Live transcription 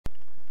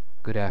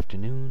Good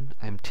afternoon,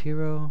 I'm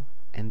Tiro,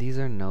 and these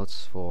are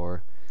notes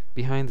for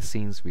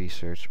behind-the-scenes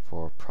research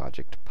for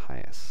Project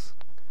Pius.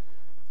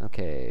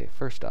 Okay,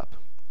 first up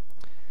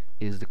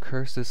is the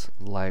Cursus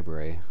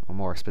library, or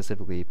more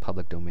specifically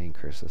public domain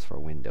Cursus for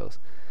Windows.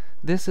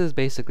 This is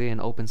basically an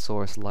open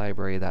source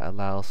library that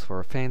allows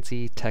for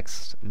fancy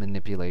text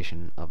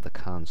manipulation of the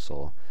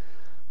console,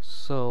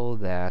 so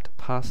that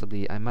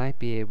possibly I might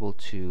be able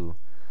to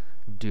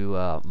do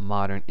a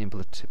modern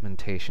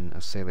implementation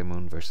of Sailor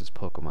Moon versus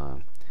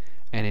Pokemon,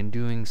 and in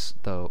doing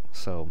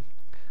so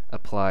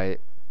apply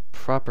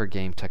proper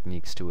game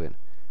techniques to it,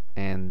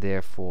 and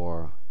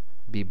therefore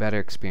be better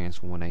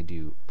experienced when I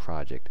do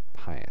Project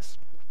Pius.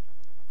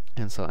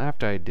 And so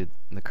after I did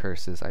the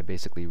curses, I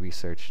basically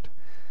researched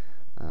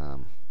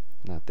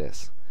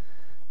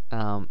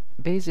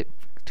basic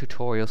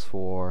tutorials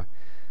for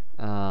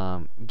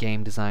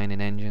game design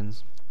and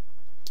engines,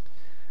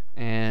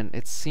 and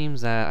it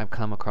seems that I've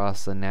come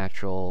across the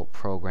natural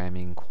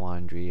programming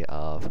quandary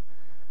of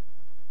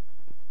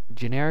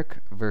generic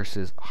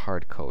versus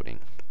hard coding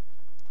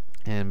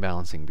and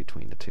balancing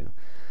between the two.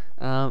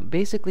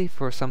 Basically,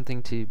 for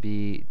something to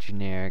be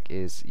generic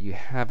is you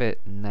have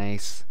it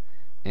nice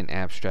and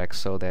abstract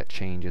so that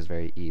changes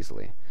very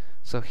easily.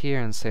 So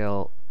here in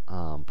Sail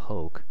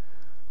Poke,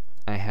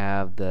 I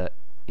have the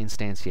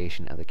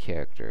instantiation of the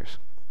characters.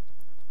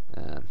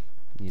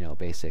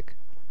 Basic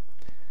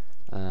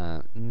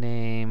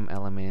name,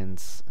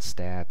 elements,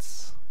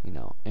 stats,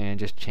 and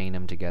just chain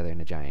them together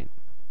in a giant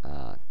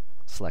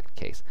select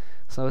case.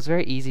 So it's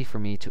very easy for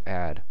me to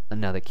add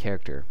another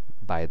character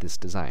by this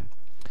design.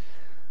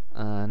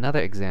 Another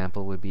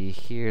example would be,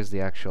 here's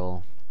the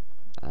actual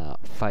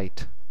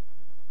fight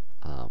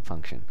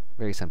function.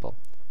 Very simple.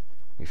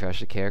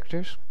 Refresh the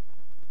characters,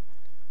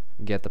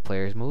 get the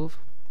player's move,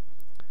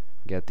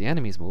 get the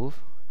enemy's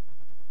move,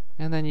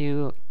 and then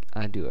you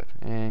do it.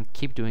 And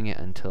keep doing it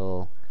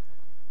until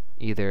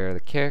either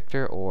the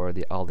character or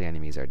all the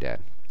enemies are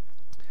dead.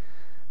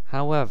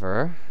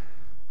 However,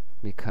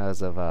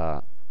 because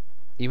of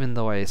even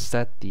though I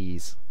set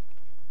these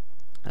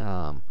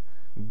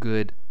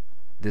good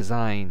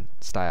design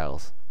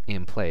styles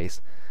in place,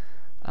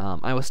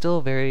 I was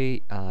still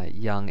very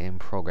young in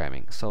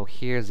programming. So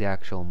here's the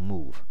actual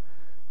move,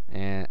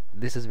 and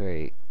this is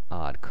very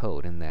odd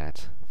code in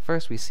that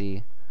first we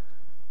see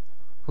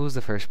who's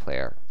the first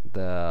player,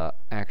 the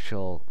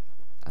actual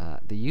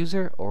the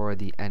user or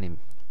the enemy.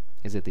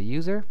 Is it the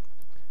user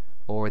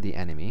or the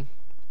enemy?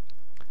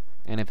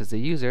 And if it's the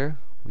user,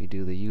 we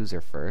do the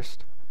user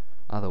first.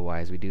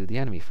 Otherwise, we do the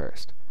enemy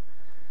first.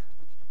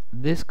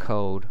 This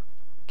code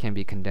can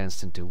be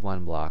condensed into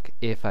one block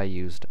if I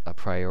used a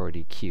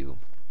priority queue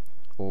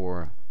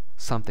or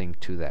something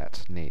to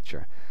that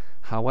nature.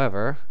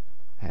 However,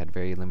 I had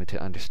very limited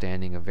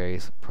understanding of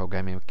various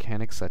programming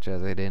mechanics, such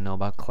as I didn't know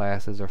about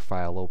classes or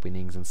file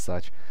openings and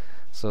such.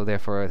 So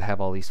therefore, I'd have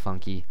all these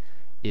funky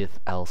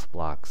if-else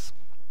blocks.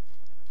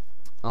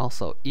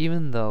 Also,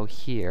 even though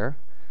here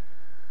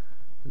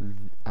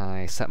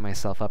I set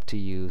myself up to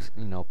use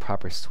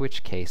proper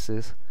switch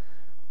cases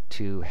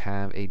to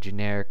have a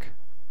generic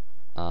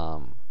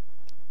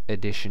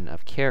addition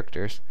of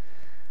characters,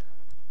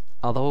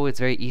 although it's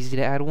very easy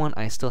to add one,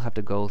 I still have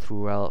to go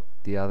throughout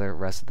the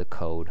rest of the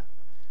code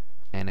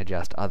and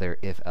adjust other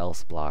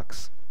if-else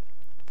blocks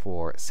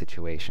for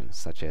situations,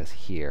 such as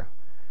here,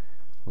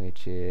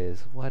 which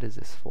is, what is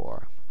this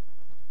for?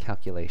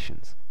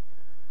 Calculations.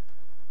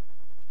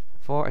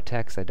 For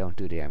attacks, I don't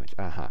do damage.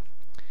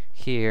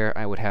 Here,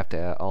 I would have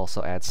to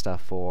also add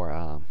stuff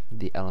for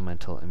the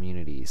elemental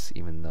immunities,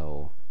 even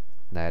though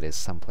that is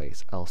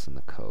someplace else in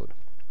the code.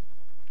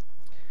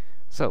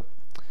 So,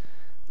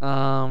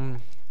 I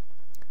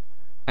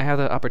have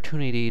the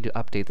opportunity to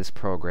update this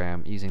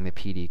program using the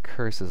PD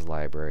curses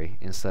library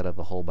instead of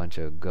a whole bunch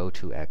of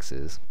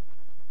go-to-x's,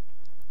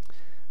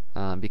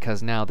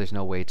 because now there's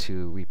no way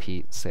to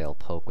repeat Sail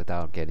Poke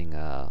without getting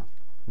a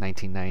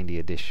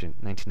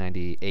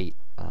 1998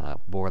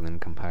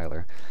 Borland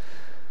compiler.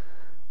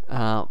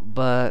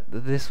 But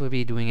this would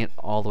be doing it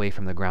all the way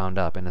from the ground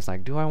up, and it's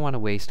like, do I want to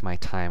waste my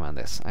time on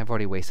this? I've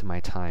already wasted my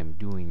time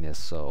doing this,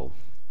 so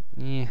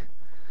And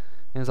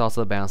there's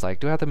also the balance, like,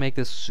 do I have to make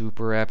this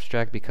super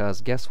abstract?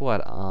 Because guess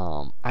what?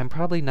 I'm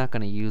probably not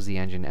going to use the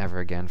engine ever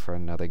again for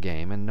another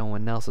game, and no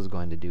one else is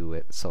going to do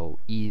it so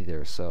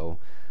either, so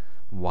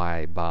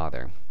why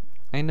bother?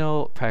 I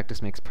know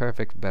practice makes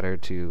perfect,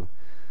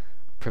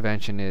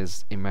 prevention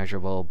is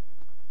immeasurable,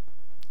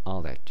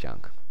 all that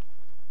junk.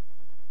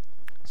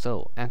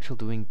 So, actual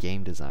doing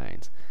game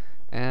designs.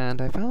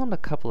 And I found a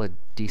couple of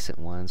decent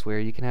ones where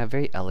you can have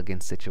very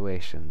elegant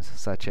situations,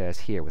 such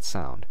as here with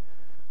sound.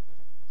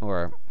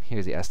 Or,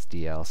 here's the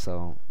SDL,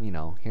 so,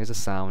 here's a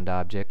sound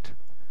object,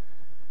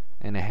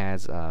 and it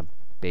has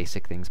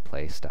basic things,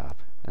 play,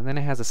 stop. And then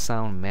it has a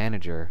sound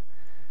manager,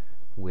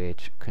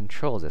 which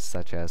controls it,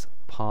 such as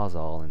pause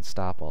all and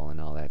stop all and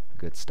all that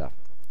good stuff.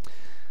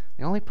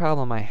 The only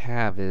problem I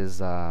have is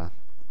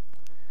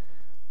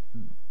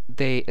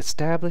they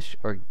establish,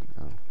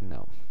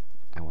 no,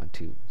 I want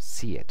to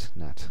see it,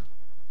 not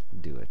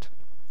do it.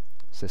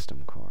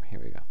 System core,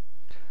 here we go.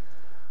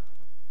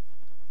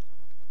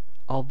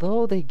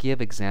 although they give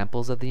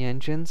examples of the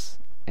engines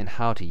and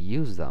how to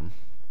use them,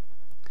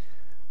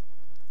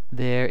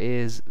 there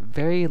is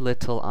very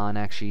little on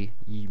actually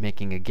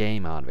making a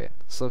game out of it.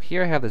 So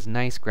here I have this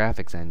nice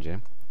graphics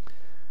engine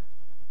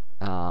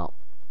uh,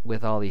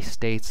 with all these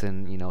states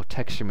and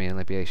texture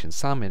manipulation,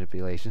 sound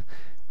manipulation.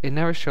 It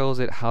never shows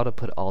it how to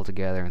put it all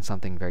together in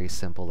something very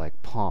simple like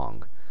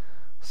Pong.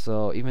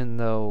 So even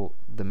though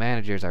the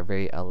managers are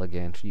very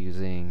elegant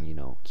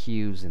using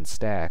cubes and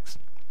stacks,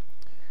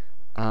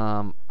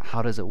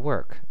 how does it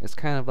work? It's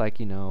kind of like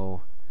you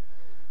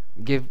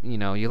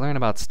learn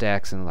about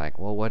stacks and like,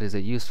 well, what is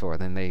it used for?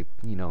 Then they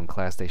in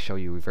class they show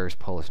you reverse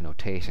Polish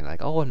notation,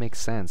 like, oh, it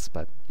makes sense,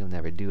 but you'll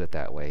never do it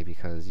that way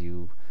because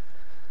you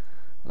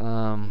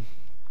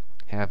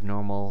have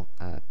normal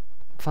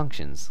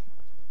functions.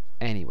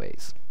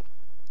 Anyways,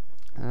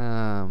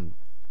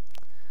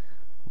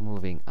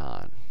 moving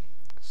on.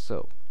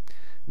 So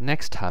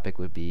next topic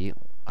would be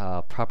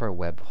proper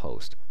web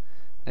host.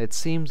 It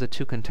seems the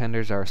two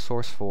contenders are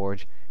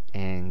SourceForge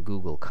and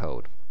Google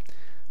Code.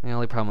 The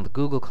only problem with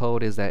Google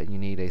Code is that you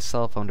need a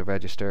cell phone to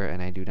register,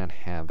 and I do not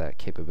have that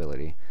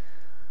capability.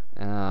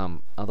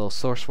 Although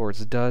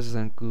SourceForge does,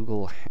 and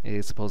Google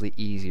is supposedly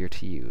easier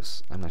to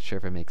use. I'm not sure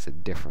if it makes a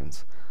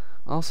difference.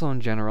 Also, in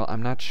general,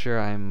 I'm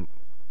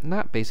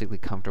not basically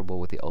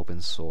comfortable with the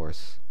open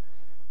source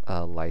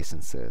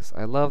licenses.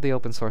 I love the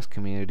open source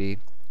community,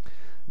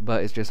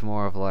 but it's just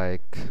more of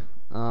like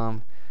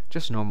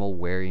just normal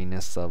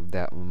wariness of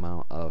that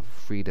amount of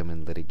freedom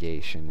and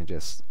litigation, and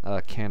just a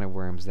can of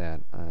worms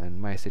that in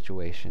my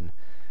situation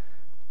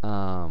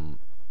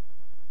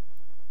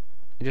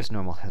just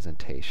normal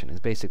hesitation.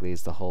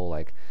 It's the whole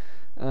like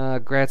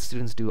grad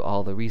students do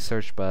all the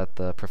research but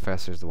the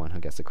professor's the one who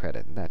gets the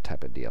credit, that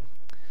type of deal.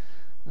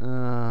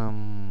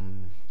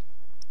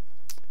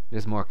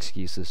 There's more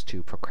excuses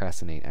to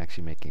procrastinate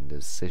actually making the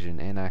decision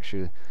and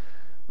actually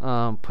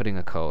putting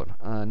a code.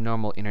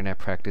 Normal internet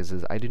practice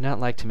is I do not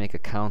like to make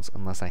accounts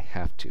unless I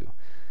have to.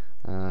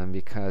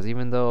 Because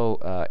even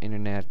though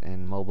internet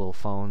and mobile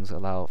phones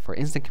allow for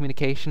instant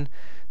communication,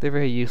 they're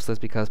very useless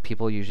because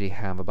people usually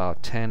have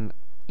about 10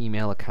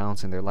 email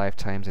accounts in their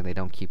lifetimes and they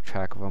don't keep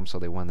track of them, so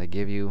the one they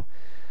give you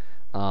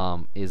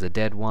is a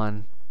dead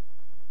one.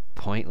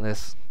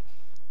 Pointless.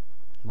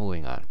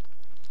 Moving on.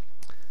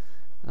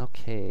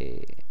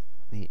 Okay,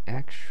 the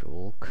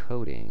actual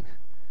coding.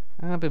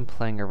 I've been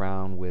playing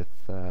around with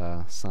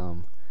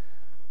some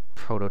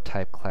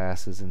prototype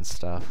classes and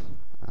stuff.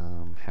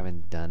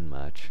 Haven't done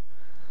much.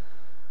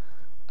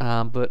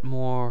 But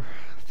more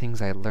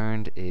things I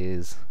learned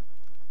is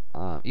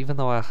even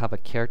though I have a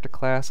character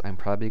class, I'm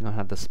probably going to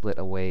have to split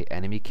away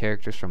enemy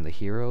characters from the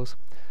heroes.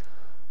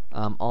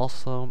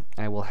 Also,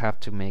 I will have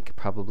to make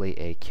probably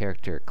a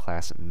character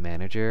class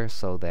manager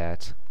so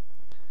that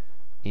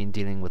in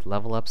dealing with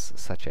level ups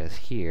such as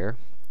here,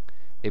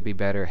 it'd be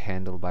better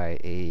handled by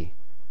a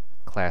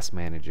class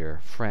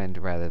manager friend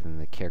rather than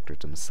the characters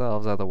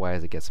themselves,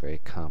 otherwise it gets very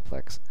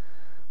complex.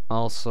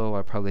 Also,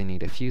 I probably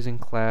need a fusing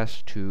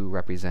class to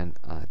represent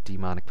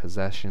demonic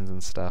possessions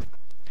and stuff,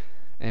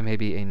 and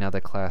maybe another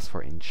class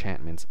for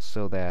enchantments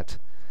so that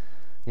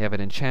you have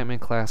an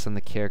enchantment class in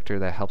the character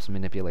that helps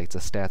manipulate the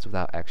stats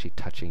without actually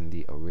touching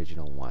the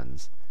original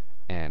ones,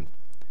 and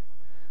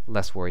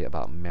less worry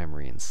about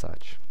memory and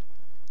such.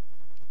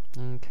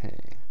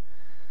 Okay.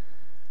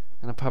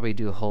 And I'll probably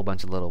do a whole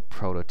bunch of little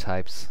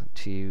prototypes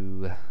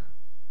to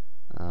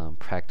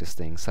practice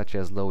things, such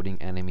as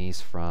loading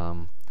enemies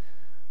from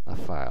a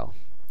file.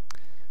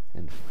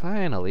 And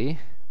finally,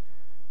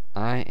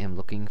 I am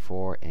looking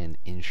for an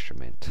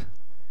instrument.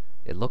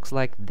 It looks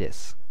like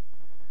this.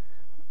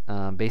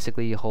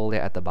 Basically, you hold it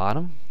at the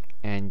bottom,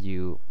 and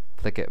you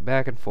flick it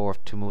back and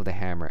forth to move the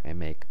hammer and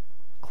make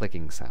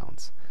clicking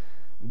sounds.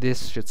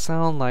 This should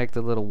sound like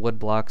the little wood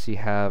blocks you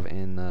have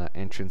in the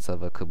entrance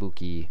of a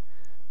kabuki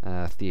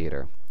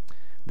theater.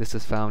 This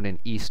is found in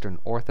Eastern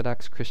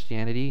Orthodox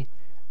Christianity.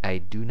 I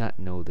do not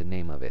know the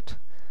name of it.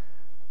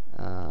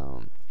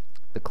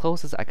 The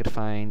closest I could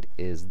find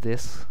is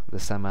this, the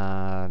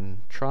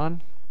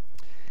Semantron.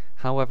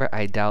 However,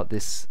 I doubt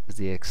this is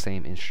the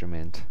same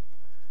instrument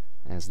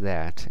as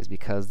that, is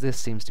because this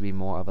seems to be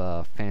more of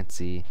a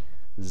fancy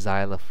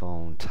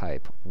xylophone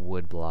type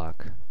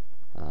woodblock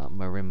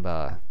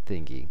marimba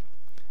thingy,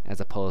 as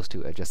opposed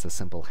to just a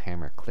simple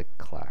hammer click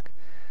clack.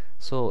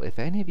 So if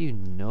any of you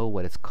know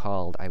what it's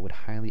called, I would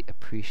highly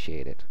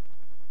appreciate it.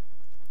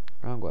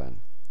 Wrong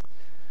one.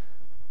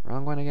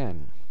 Wrong one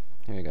again.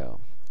 Here we go.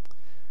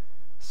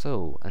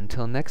 So,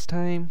 until next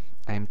time,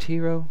 I'm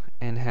Tiro,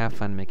 and have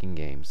fun making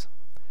games.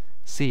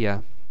 See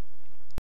ya.